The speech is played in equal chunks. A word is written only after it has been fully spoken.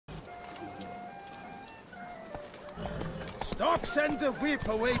Dogs and the whip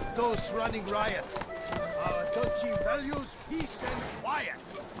await those running riot. Our duchy values peace and quiet.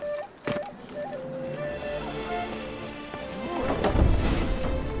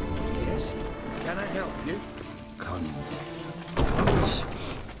 Yes? Can I help you? Cons.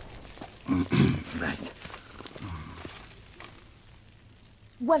 Right.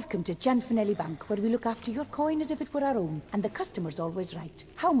 Welcome to Gianfinelli Bank, where we look after your coin as if it were our own, and the customer's always right.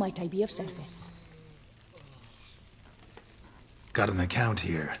 How might I be of service? Got an account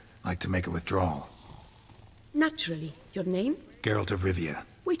here. Like to make a withdrawal. Naturally. Your name? Geralt of Rivia.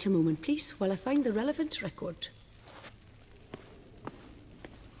 Wait a moment, please, while I find the relevant record.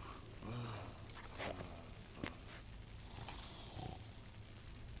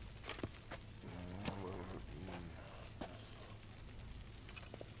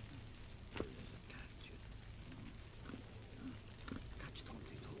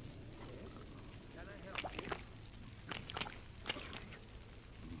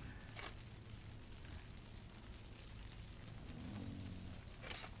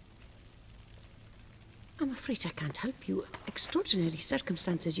 I'm afraid I can't help you. Extraordinary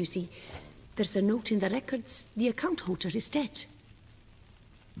circumstances, you see. There's a note in the records. The account holder is dead.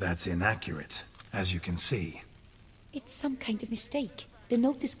 That's inaccurate, as you can see. It's some kind of mistake. The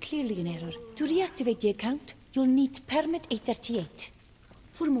note is clearly in error. To reactivate the account, you'll need permit A38.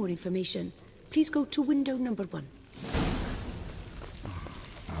 For more information, please go to window number 1.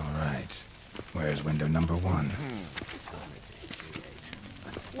 All right. Where's window number 1?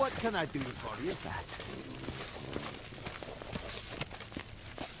 What can I do for you? That?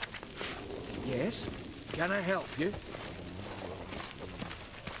 Yes? Can I help you?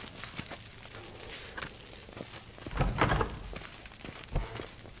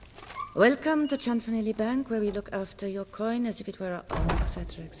 Welcome to Gianfinelli Bank, where we look after your coin as if it were our own,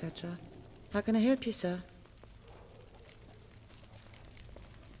 etc., etc. How can I help you, sir?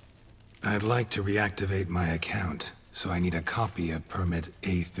 I'd like to reactivate my account, so I need a copy of permit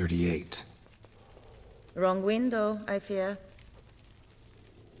A38. Wrong window, I fear.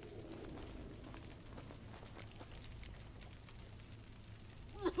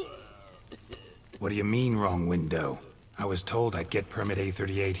 What do you mean, wrong window? I was told I'd get permit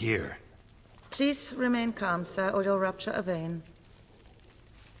A38 here. Please remain calm, sir, or you'll rupture a vein.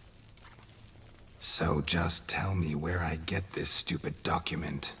 So just tell me where I get this stupid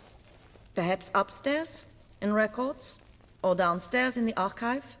document. Perhaps upstairs, in records, or downstairs in the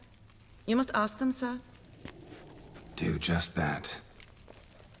archive? You must ask them, sir. Do just that.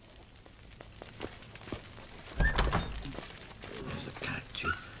 There's a catch.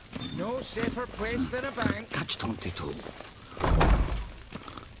 No safer place than a bank. Catch 22.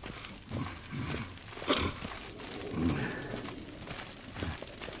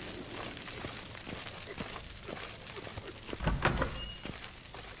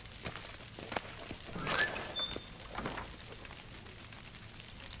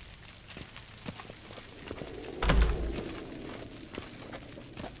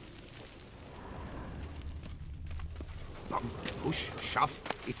 Push, shove,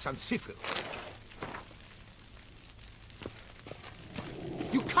 it's uncivil.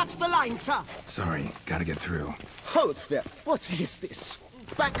 You cut the line, sir! Sorry, gotta get through. Hold there. What is this?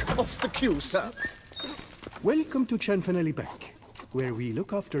 Back off the queue, sir. Welcome to Gianfinelli Bank, where we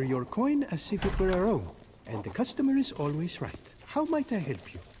look after your coin as if it were our own, and the customer is always right. How might I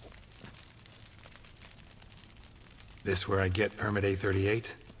help you? This where I get permit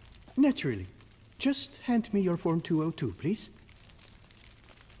A38? Naturally. Just hand me your Form 202, please.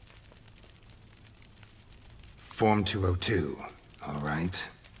 Form 202. All right.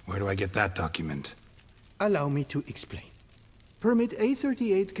 Where do I get that document? Allow me to explain. Permit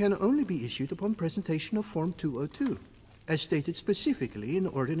A38 can only be issued upon presentation of Form 202, as stated specifically in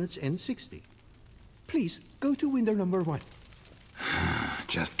Ordinance N60. Please, go to window number 1.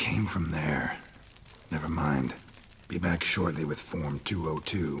 Just came from there. Never mind. Be back shortly with Form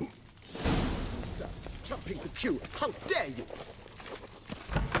 202. Sir, jumping the queue. How dare you!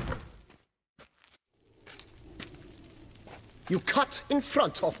 You cut in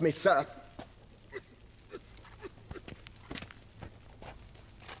front of me, sir.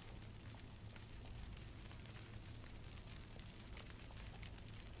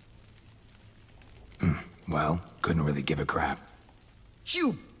 Well, couldn't really give a crap.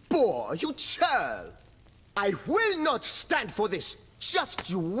 You boor, you churl! I will not stand for this! Just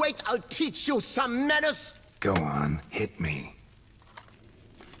you wait, I'll teach you some manners! Go on, hit me.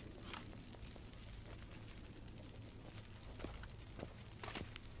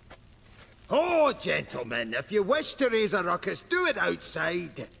 Oh, gentlemen, if you wish to raise a ruckus, do it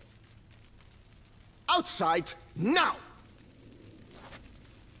outside. Outside, now!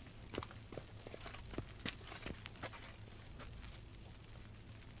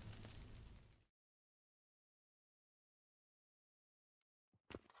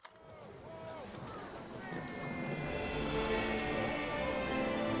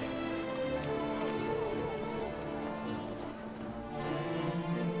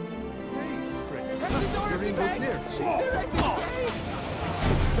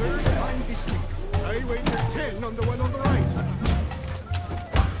 I waited 10 on the one on the right.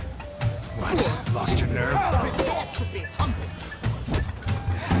 What? Lost your nerve? Ought to be humbled.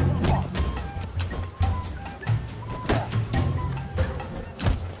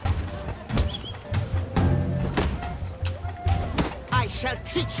 I shall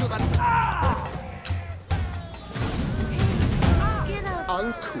teach you the Get up.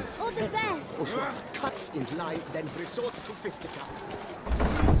 uncouth, All the petty, best. Oshun cuts in line, then resorts to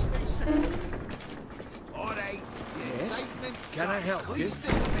fisticuffs. All right. Yes? Can I help you?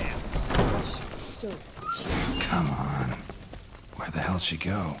 So, Come on. Where the hell'd she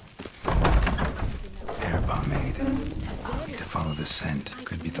go? Air pomade. Need to follow the scent.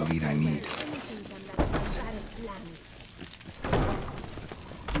 Could be the lead I need.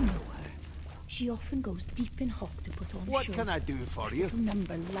 you know her. She often goes deep in Hawk to put on What show. can I do for you? The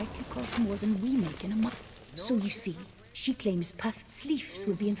number likely costs more than we make in a month. So you see, she claims puffed sleeves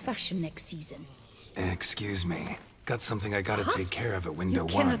will be in fashion next season. Excuse me. Got something I gotta take care of at window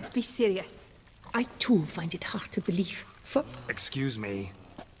You one. cannot be serious. I too find it hard to believe. For Excuse me.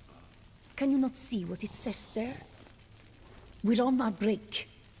 Can you not see what it says there? We're on our break.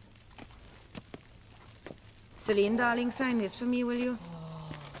 Celine, darling, sign this for me, will you?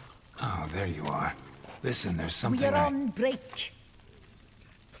 Oh, there you are. Listen, there's something We're on break.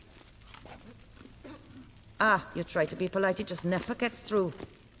 Ah, you try to be polite, it just never gets through.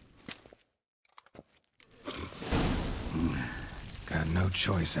 Got no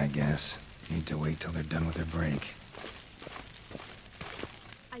choice, I guess. Need to wait till they're done with their break.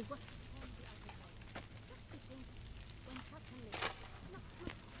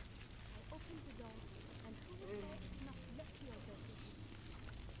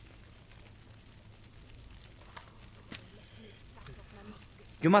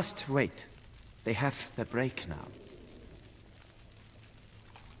 You must wait. They have the break now.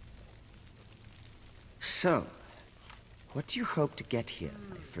 So, what do you hope to get here,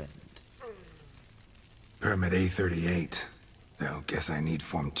 my friend? Permit A38. Though, guess I need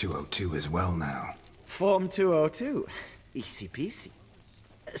Form 202 as well now. Form 202. Easy peasy.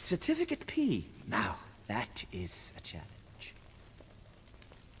 Certificate P. Now, that is a challenge.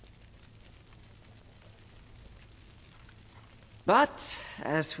 But,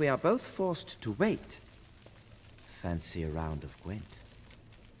 as we are both forced to wait, fancy a round of Gwent.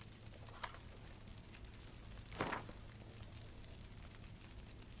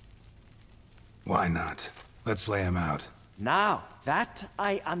 Why not? Let's lay him out. Now, that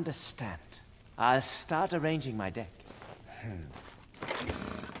I understand. I'll start arranging my deck.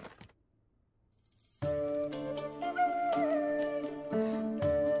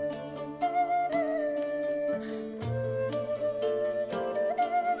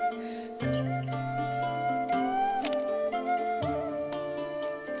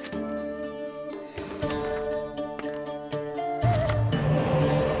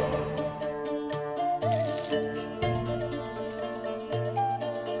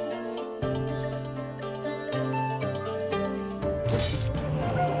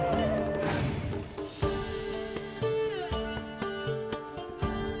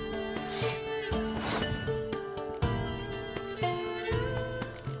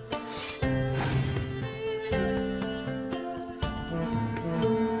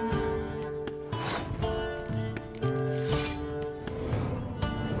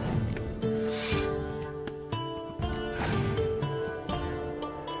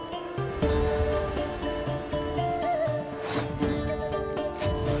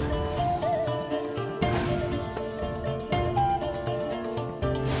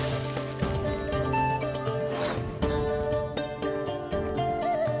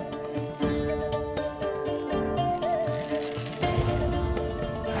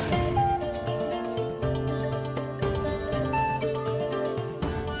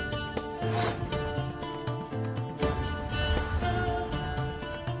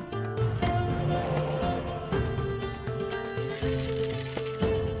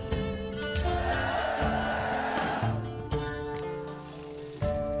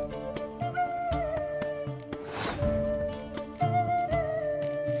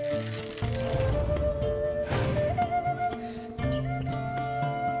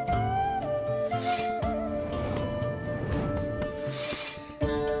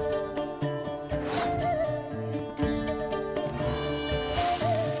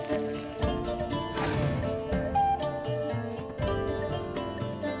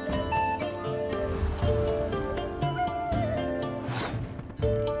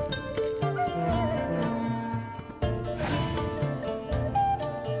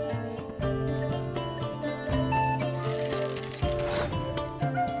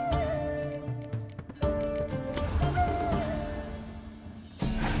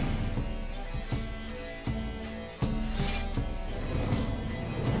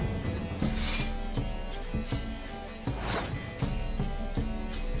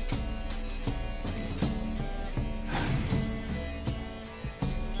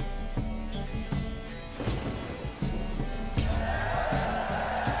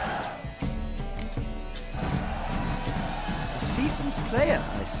 player,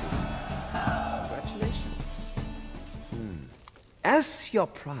 I see. Congratulations. As your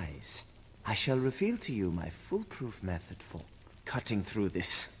prize, I shall reveal to you my foolproof method for cutting through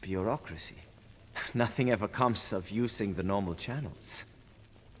this bureaucracy. Nothing ever comes of using the normal channels.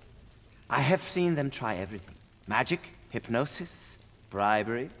 I have seen them try everything. Magic, hypnosis,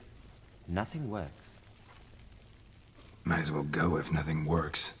 bribery. Nothing works. Might as well go if nothing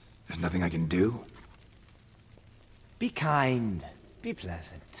works. There's nothing I can do. Be kind. Be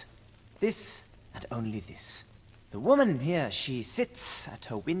pleasant. This and only this. The woman here, she sits at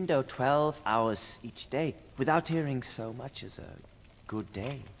her window 12 hours each day without hearing so much as a good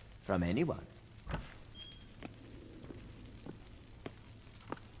day from anyone.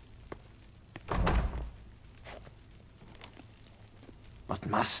 But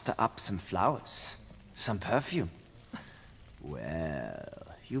muster up some flowers, some perfume. Well,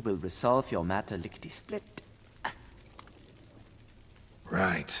 you will resolve your matter lickety-split.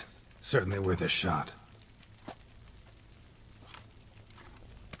 Right. Certainly worth a shot.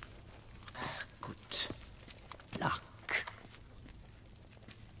 Good luck.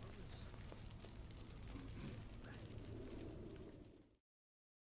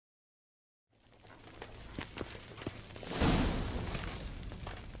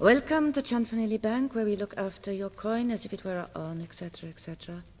 Welcome to Chanfanelli Bank, where we look after your coin as if it were our own, etc.,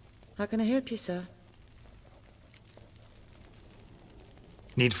 etc. How can I help you, sir?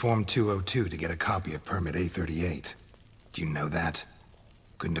 Need Form 202 to get a copy of Permit A38. Do you know that?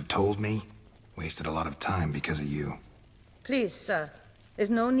 Couldn't have told me? Wasted a lot of time because of you. Please, sir. There's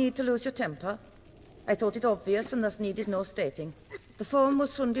no need to lose your temper. I thought it obvious and thus needed no stating. The form will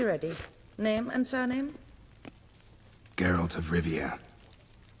soon be ready. Name and surname? Geralt of Rivia.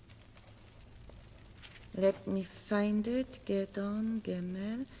 Let me find it. Get on,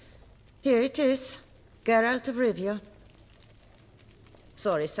 Gemel. Here it is. Geralt of Rivia.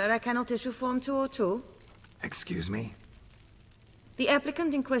 Sorry, sir, I cannot issue Form 202. Excuse me? The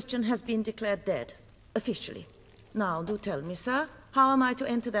applicant in question has been declared dead, officially. Now, do tell me, sir, how am I to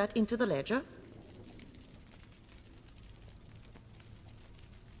enter that into the ledger?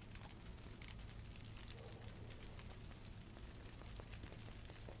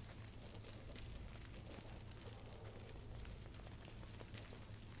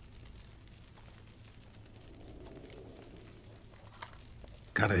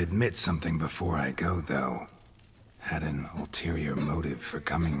 Gotta admit something before I go, though. Had an ulterior motive for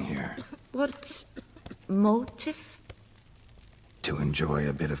coming here. What motive? To enjoy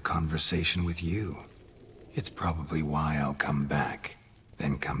a bit of conversation with you. It's probably why I'll come back,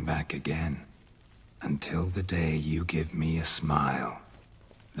 then come back again. Until the day you give me a smile.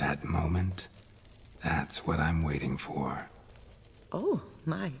 That moment, that's what I'm waiting for. Oh,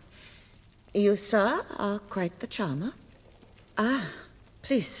 my. You, sir, are quite the charmer. Ah,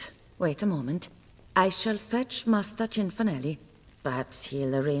 please, wait a moment. I shall fetch Master Cinfanelli. Perhaps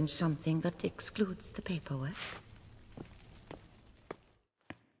he'll arrange something that excludes the paperwork.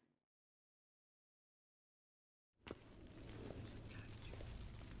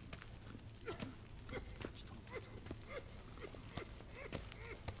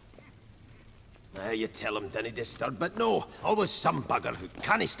 You tell him dinna disturb, but no, always some bugger who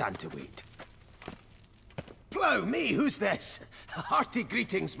can't stand to wait. Plough me, who's this? Hearty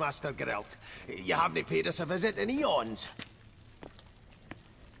greetings, Master Geralt. You haven't paid us a visit in eons.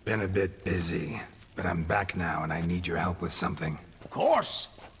 Been a bit busy, but I'm back now and I need your help with something. Of course.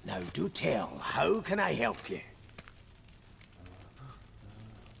 Now do tell, how can I help you?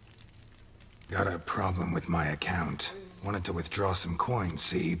 Got a problem with my account. Wanted to withdraw some coins,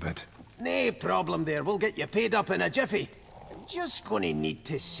 see, but... Nae problem there, we'll get you paid up in a jiffy. Just gonna need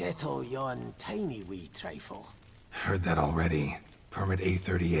to settle yon tiny wee trifle. Heard that already. Permit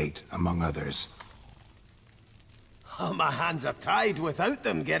A38, among others. Oh, my hands are tied without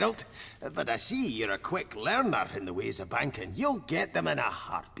them, Geralt. But I see you're a quick learner in the ways of banking. You'll get them in a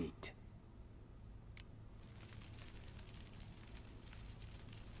heartbeat.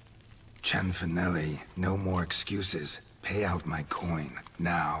 Chanfanelli, no more excuses. Pay out my coin,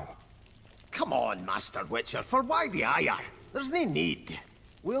 now. Come on, Master Witcher, for why the ire? There's no need.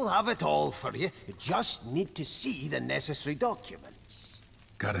 We'll have it all for you. You just need to see the necessary documents.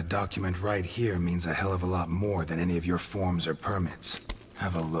 Got a document right here means a hell of a lot more than any of your forms or permits.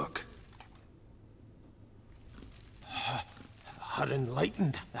 Have a look. Her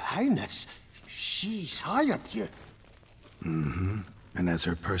enlightened highness. She's hired you. Mm-hmm. And as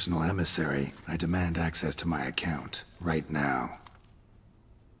her personal emissary, I demand access to my account, right now.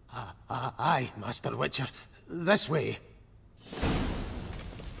 Aye, Master Witcher. This way.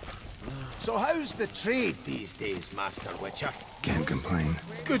 So how's the trade these days, Master Witcher? Can't complain.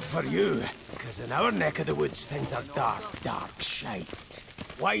 Good for you, because in our neck of the woods things are dark, dark shite.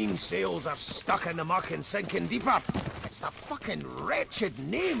 Wine sales are stuck in the muck and sinking deeper. It's the fucking wretched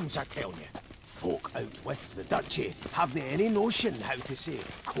names, I tell you. Folk out with the duchy haven't any notion how to say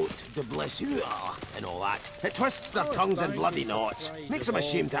Côte de Blessure and all that. It twists their tongues in bloody knots. Makes them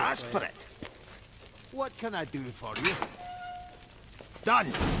ashamed to ask for it. What can I do for you? Done.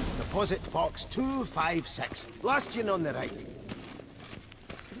 Deposit box 256. Last in on the right.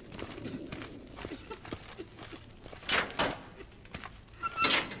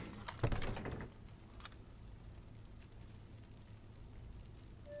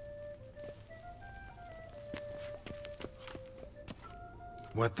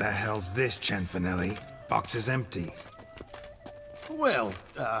 What the hell's this, Cianfanelli? Box is empty. Well,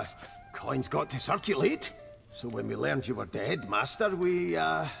 coins got to circulate. So when we learned you were dead, Master, we,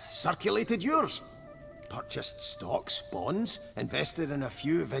 circulated yours. Purchased stocks, bonds, invested in a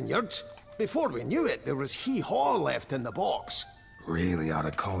few vineyards. Before we knew it, there was hee-haw left in the box. Really ought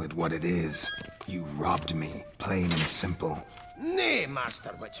to call it what it is. You robbed me, plain and simple. Nay,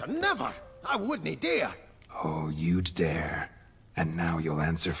 Master Witcher, never! I wouldn't dare! Oh, you'd dare. And now you'll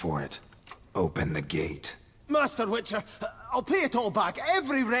answer for it. Open the gate. Master Witcher, I'll pay it all back,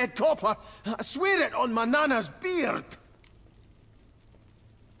 every red copper. I swear it on my nana's beard.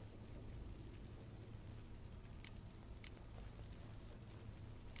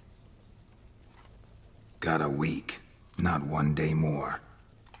 Got a week, not 1 day more.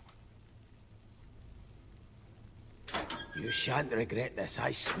 You shan't regret this,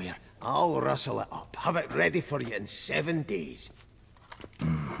 I swear. I'll rustle it up, have it ready for you in 7 days.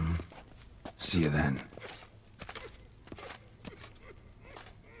 See you then.